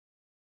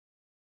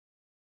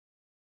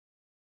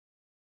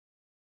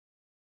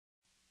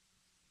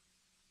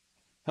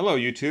Hello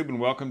YouTube and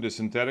welcome to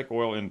Synthetic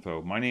Oil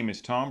Info. My name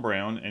is Tom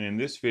Brown, and in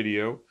this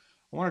video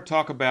I want to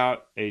talk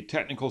about a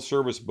technical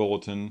service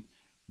bulletin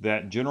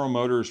that General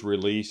Motors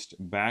released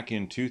back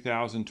in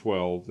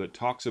 2012 that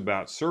talks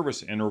about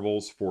service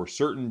intervals for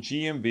certain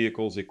GM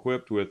vehicles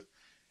equipped with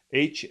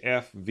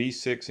HF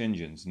V6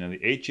 engines. Now the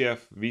HF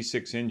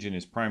V6 engine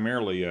is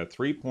primarily a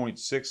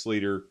 3.6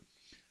 liter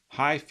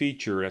high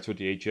feature, that's what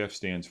the HF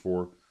stands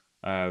for,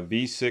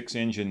 V6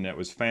 engine that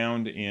was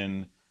found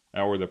in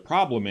or the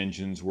problem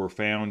engines were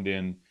found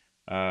in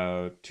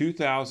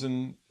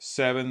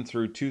 2007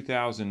 through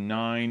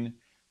 2009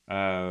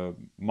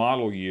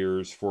 model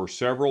years for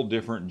several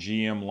different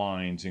GM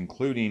lines,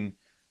 including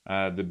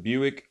the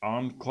Buick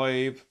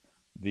Enclave,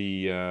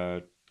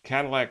 the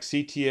Cadillac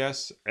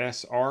CTS,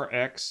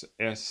 SRX,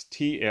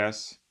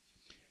 STS,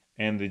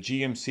 and the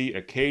GMC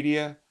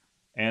Acadia,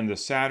 and the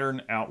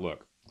Saturn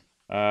Outlook.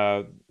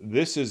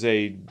 This is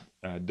a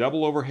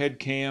double overhead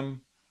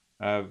cam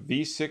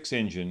V6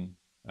 engine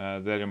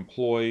that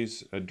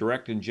employs a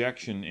direct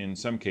injection in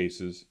some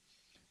cases.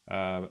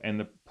 And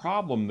the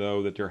problem,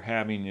 though, that they're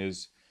having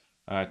is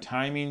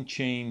timing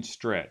chain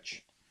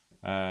stretch.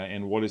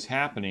 And what is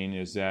happening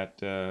is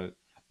that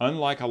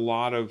unlike a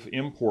lot of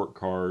import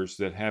cars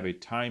that have a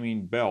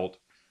timing belt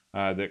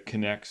that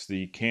connects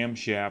the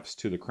camshafts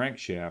to the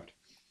crankshaft,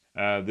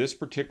 this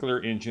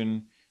particular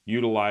engine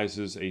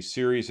utilizes a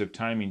series of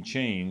timing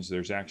chains.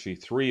 There's actually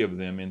 3 of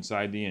them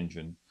inside the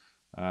engine.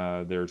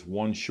 There's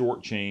one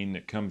short chain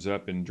that comes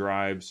up and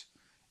drives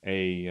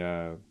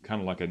a kind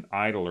of like an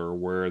idler,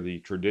 where the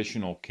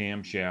traditional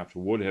camshaft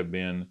would have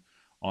been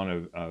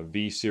on a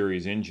V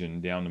series engine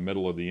down the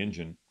middle of the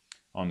engine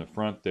on the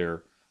front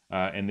there.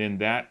 And then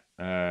that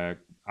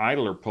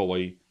idler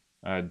pulley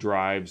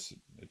drives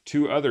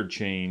 2 other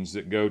chains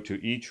that go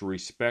to each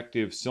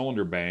respective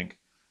cylinder bank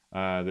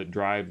that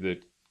drive the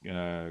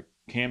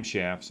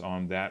camshafts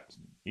on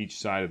each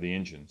side of the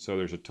engine. So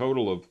there's a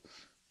total of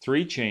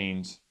 3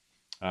 chains.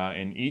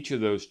 And each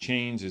of those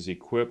chains is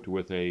equipped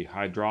with a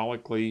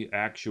hydraulically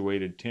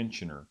actuated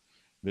tensioner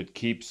that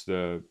keeps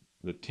the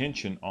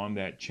tension on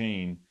that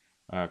chain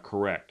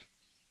correct.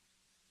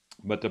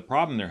 But the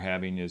problem they're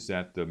having is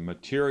that the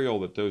material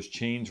that those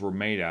chains were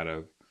made out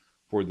of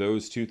for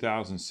those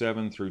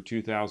 2007 through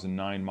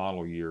 2009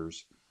 model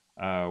years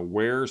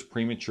wears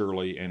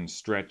prematurely and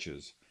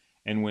stretches.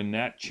 And when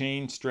that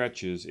chain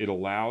stretches, it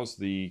allows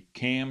the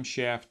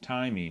camshaft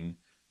timing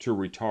to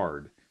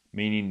retard,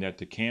 meaning that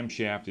the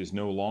camshaft is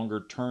no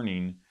longer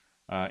turning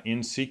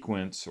in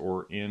sequence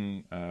or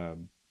in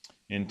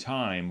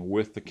time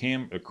with the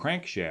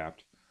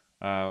crankshaft,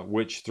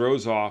 which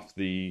throws off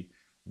the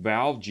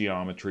valve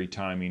geometry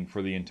timing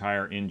for the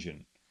entire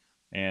engine.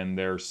 And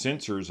there are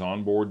sensors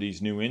on board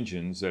these new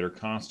engines that are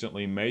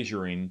constantly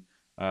measuring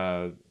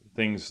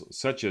things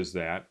such as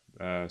that.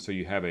 So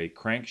you have a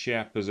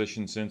crankshaft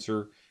position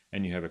sensor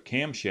and you have a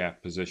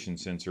camshaft position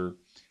sensor.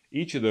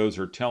 Each of those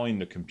are telling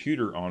the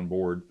computer on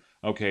board,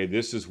 okay,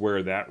 this is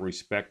where that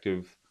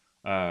respective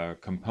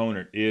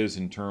component is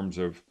in terms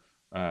of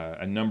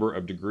a number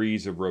of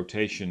degrees of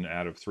rotation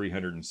out of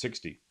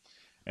 360.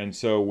 And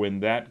so when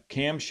that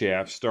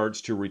camshaft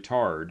starts to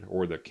retard,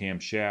 or the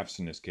camshafts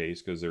in this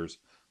case, because there's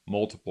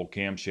multiple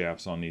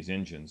camshafts on these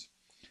engines,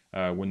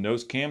 when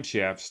those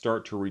camshafts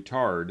start to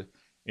retard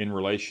in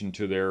relation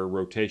to their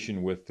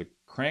rotation with the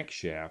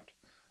crankshaft,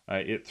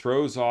 it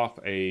throws off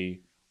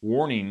a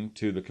warning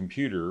to the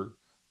computer,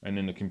 and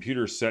then the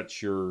computer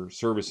sets your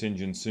service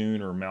engine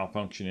soon or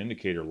malfunction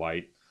indicator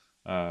light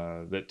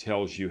that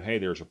tells you, hey,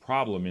 there's a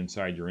problem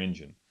inside your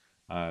engine.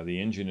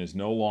 The engine is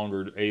no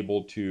longer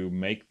able to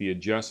make the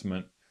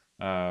adjustment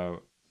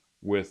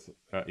with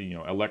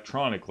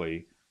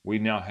electronically. We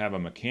now have a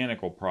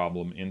mechanical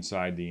problem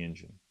inside the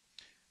engine.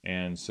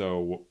 And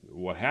so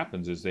what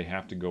happens is they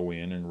have to go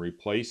in and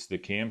replace the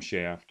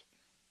camshaft,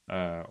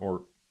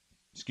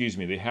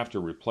 they have to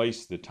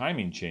replace the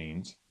timing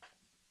chains.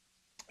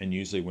 And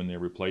usually when they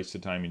replace the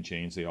timing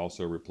chains, they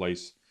also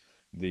replace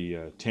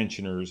the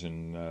tensioners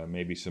and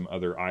maybe some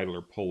other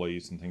idler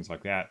pulleys and things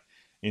like that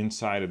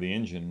inside of the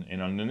engine.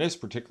 And on this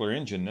particular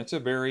engine, that's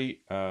a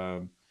very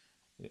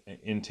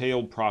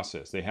entailed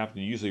process. They have to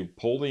usually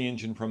pull the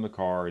engine from the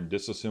car and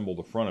disassemble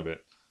the front of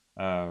it,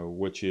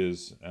 which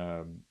is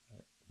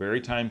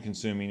very time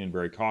consuming and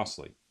very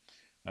costly.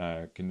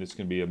 This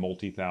can be a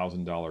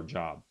multi-$1,000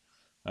 job.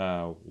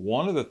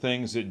 One of the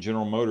things that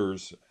General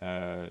Motors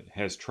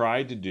has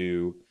tried to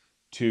do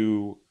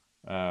to,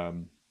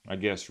 I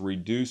guess,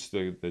 reduce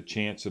the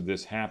chance of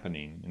this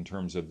happening in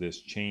terms of this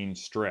chain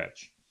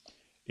stretch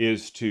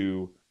is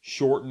to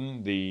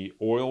shorten the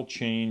oil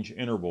change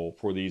interval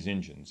for these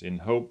engines, in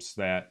hopes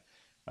that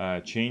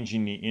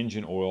changing the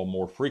engine oil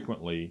more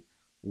frequently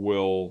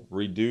will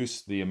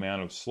reduce the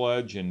amount of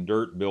sludge and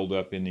dirt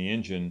buildup in the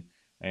engine,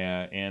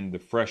 and the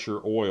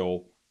fresher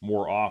oil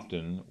more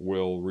often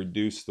will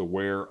reduce the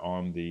wear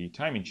on the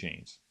timing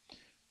chains.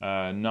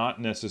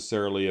 Not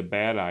necessarily a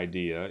bad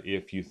idea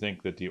if you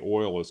think that the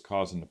oil is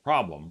causing the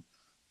problem,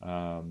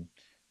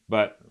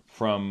 but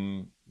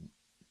from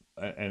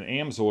an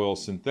AMSOIL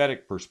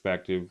synthetic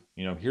perspective,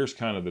 here's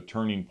kind of the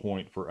turning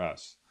point for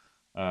us.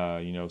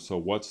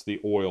 So what's the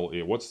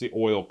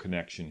oil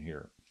connection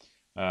here?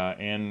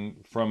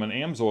 And from an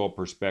AMSOIL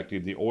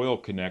perspective, the oil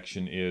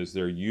connection is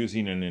they're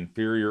using an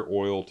inferior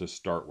oil to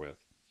start with.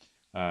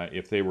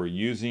 If they were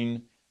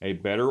using a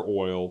better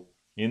oil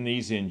in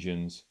these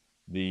engines,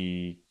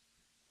 the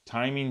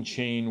timing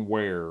chain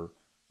wear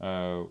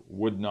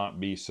would not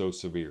be so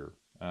severe.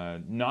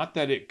 Not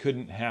that it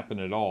couldn't happen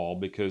at all,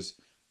 because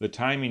the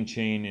timing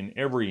chain in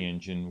every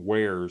engine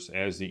wears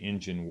as the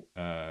engine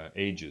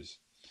ages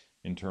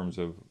in terms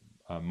of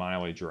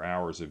mileage or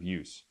hours of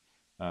use.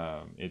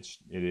 It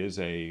is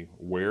a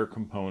wear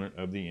component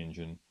of the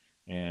engine,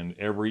 and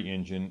every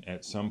engine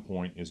at some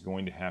point is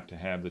going to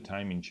have the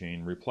timing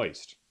chain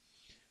replaced.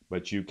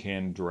 But you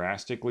can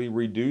drastically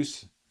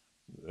reduce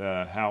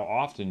how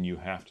often you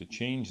have to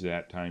change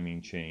that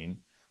timing chain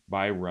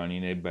by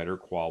running a better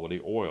quality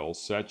oil,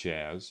 such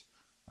as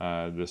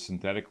the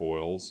synthetic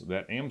oils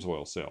that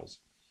AMSOIL sells.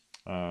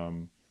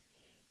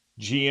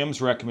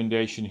 GM's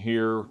recommendation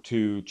here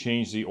to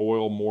change the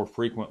oil more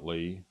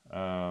frequently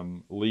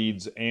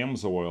leads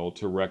AMSOIL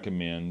to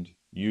recommend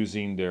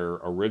using their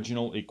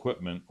original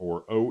equipment,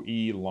 or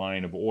OE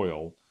line of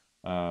oil,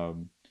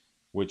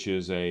 which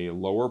is a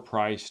lower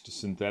priced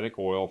synthetic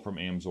oil from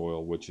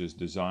AMSOIL, which is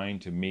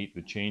designed to meet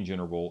the change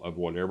interval of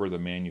whatever the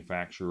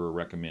manufacturer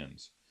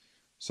recommends.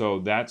 So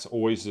that's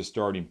always the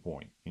starting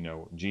point.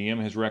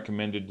 GM has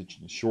recommended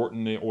to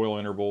shorten the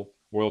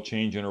oil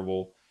change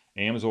interval.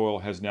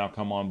 AMSOIL has now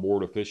come on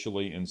board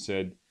officially and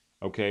said,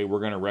 okay, we're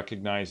going to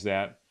recognize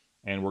that,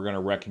 and we're going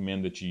to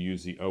recommend that you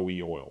use the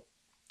OE oil.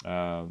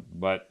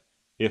 But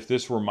if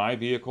this were my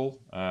vehicle,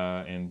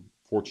 and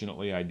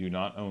fortunately I do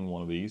not own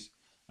one of these,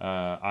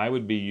 I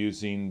would be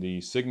using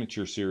the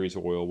Signature Series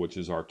oil, which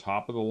is our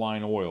top of the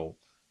line oil,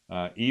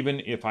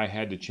 even if I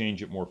had to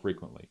change it more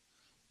frequently,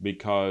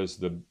 because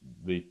the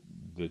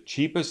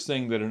cheapest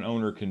thing that an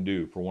owner can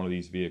do for one of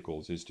these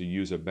vehicles is to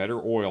use a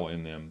better oil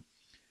in them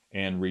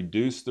and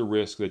reduce the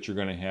risk that you're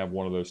going to have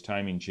one of those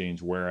timing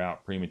chains wear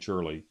out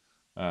prematurely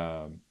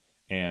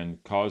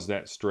and cause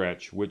that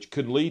stretch, which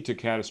could lead to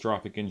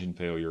catastrophic engine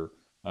failure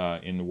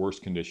in the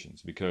worst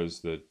conditions,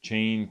 because the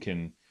chain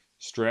can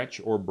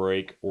stretch or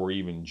break or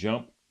even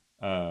jump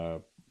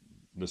the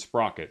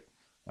sprocket,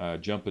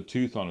 jump a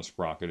tooth on a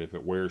sprocket if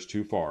it wears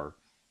too far,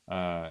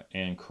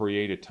 and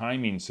create a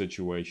timing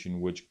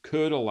situation which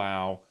could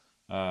allow,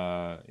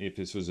 if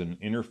this was an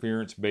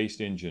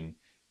interference-based engine,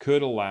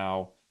 could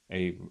allow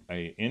a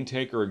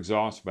intake or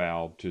exhaust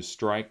valve to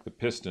strike the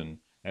piston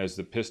as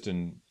the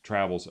piston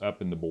travels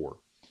up in the bore.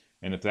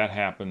 And if that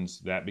happens,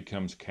 that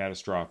becomes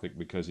catastrophic,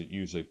 because it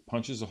usually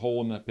punches a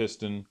hole in the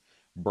piston,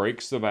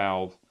 breaks the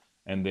valve,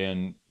 and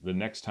then the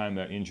next time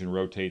that engine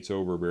rotates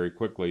over very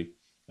quickly,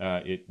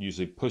 it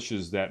usually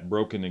pushes that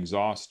broken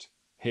exhaust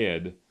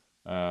head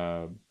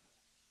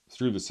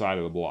through the side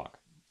of the block.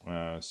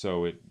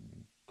 So it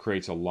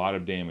creates a lot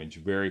of damage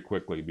very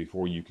quickly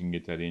before you can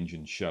get that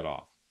engine shut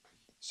off.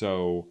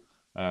 So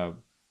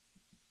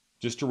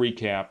just to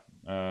recap,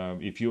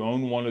 if you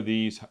own one of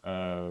these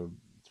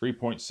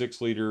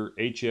 3.6 liter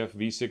HF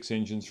V6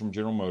 engines from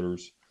General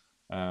Motors,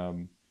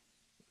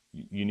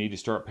 you need to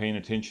start paying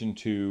attention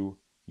to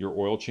your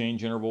oil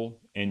change interval,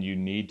 and you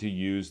need to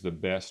use the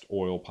best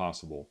oil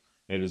possible.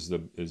 It is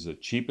the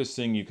cheapest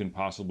thing you can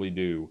possibly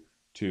do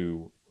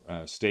to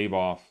stave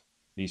off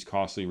these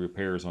costly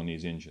repairs on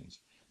these engines.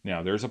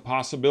 Now, there's a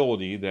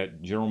possibility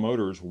that General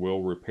Motors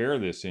will repair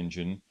this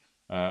engine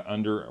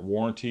under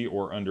warranty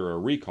or under a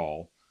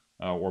recall,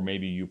 or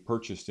maybe you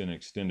purchased an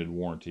extended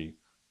warranty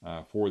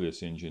for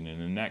this engine,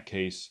 and in that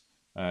case,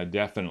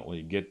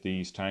 definitely get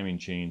these timing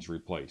chains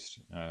replaced.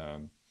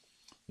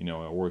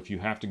 Or if you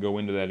have to go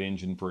into that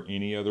engine for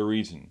any other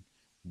reason,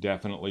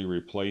 definitely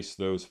replace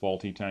those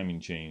faulty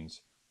timing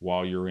chains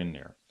while you're in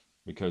there,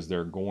 because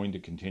they're going to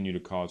continue to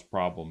cause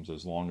problems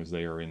as long as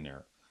they are in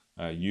there.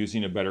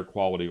 Using a better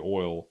quality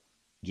oil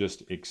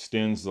just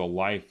extends the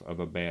life of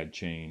a bad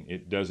chain.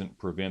 It doesn't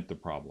prevent the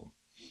problem.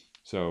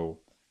 So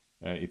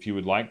if you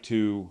would like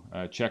to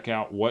check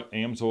out what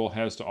AMSOIL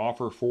has to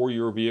offer for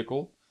your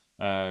vehicle,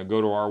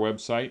 go to our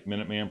website,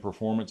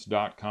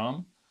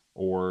 MinutemanPerformance.com,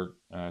 or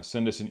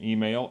send us an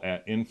email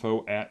at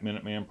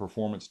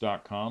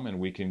info@MinutemanPerformance.com, and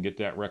we can get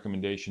that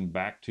recommendation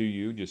back to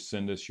you. Just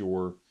send us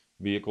your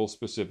vehicle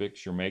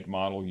specifics, your make,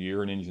 model,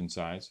 year, and engine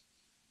size,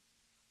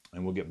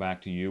 and we'll get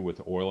back to you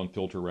with oil and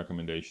filter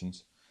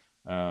recommendations.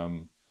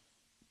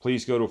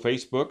 Please go to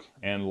Facebook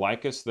and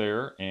like us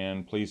there,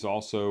 and please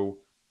also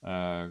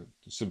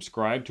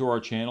subscribe to our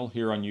channel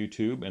here on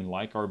YouTube and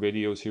like our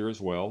videos here as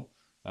well.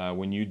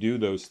 When you do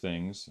those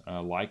things,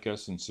 like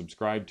us and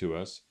subscribe to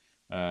us,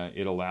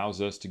 it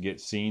allows us to get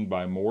seen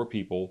by more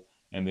people,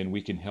 and then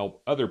we can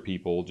help other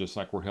people, just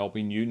like we're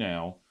helping you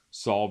now,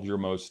 solve your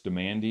most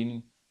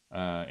demanding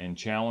and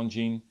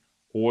challenging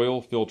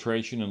oil,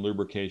 filtration, and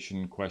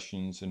lubrication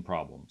questions and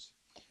problems.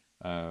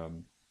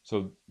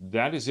 So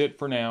that is it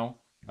for now.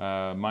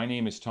 My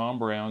name is Tom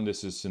Brown.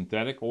 This is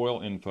Synthetic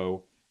Oil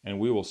Info, and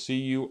we will see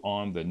you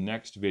on the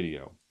next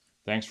video.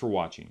 Thanks for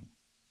watching.